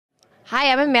Hi,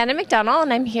 I'm Amanda McDonald,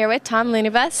 and I'm here with Tom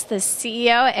Lounibos, the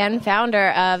CEO and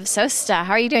founder of SOASTA.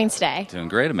 How are you doing today? Doing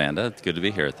great, Amanda. It's good to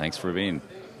be here. Thanks for being.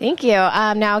 Thank you.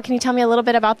 Now, can you tell me a little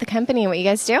bit about the company and what you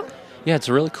guys do? Yeah, it's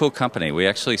a really cool company. We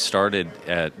actually started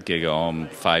at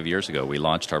GigaOM 5 years ago. We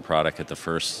launched our product at the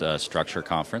first Structure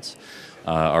conference.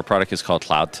 Our product is called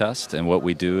Cloud Test, and what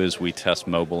we do is we test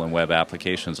mobile and web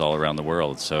applications all around the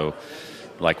world. So,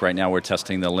 like right now, we're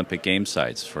testing the Olympic game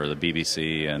sites for the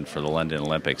BBC and for the London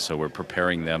Olympics. So we're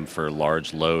preparing them for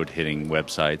large load-hitting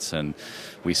websites, and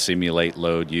we simulate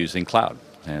load using cloud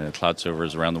and cloud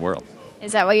servers around the world.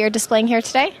 Is that what you're displaying here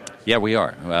today? Yeah, we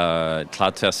are.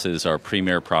 Cloud Test is our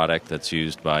premier product that's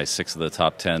used by 6 of the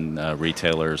top 10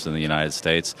 retailers in the United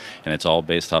States, and it's all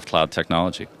based off cloud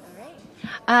technology.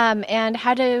 And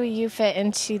how do you fit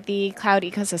into the cloud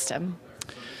ecosystem?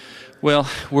 Well,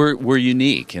 we're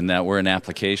unique in that we're an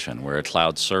application. We're a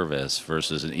cloud service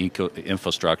versus an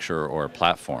infrastructure or a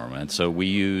platform. And so we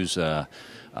use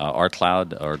our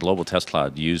cloud, our global test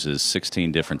cloud uses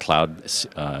 16 different cloud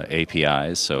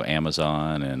APIs, so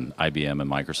Amazon and IBM and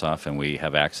Microsoft, and we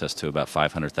have access to about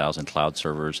 500,000 cloud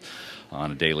servers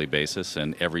on a daily basis.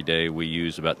 And every day we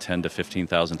use about 10 to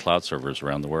 15,000 cloud servers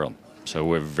around the world. So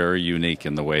we're very unique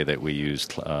in the way that we use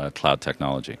cloud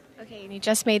technology. Okay, and you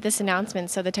just made this announcement,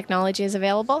 so the technology is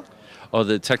available? Oh,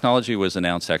 the technology was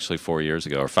announced actually 4 years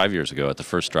ago, or 5 years ago at the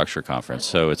first Structure conference.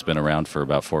 So it's been around for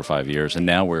about 4 or 5 years. And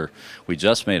now we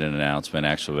just made an announcement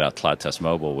actually about Cloud Test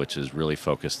Mobile, which is really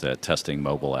focused at testing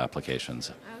mobile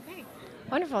applications. Okay,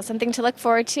 wonderful. Something to look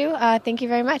forward to. Thank you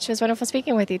very much. It was wonderful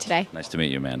speaking with you today. Nice to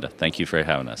meet you, Amanda. Thank you for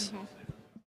having us. Mm-hmm.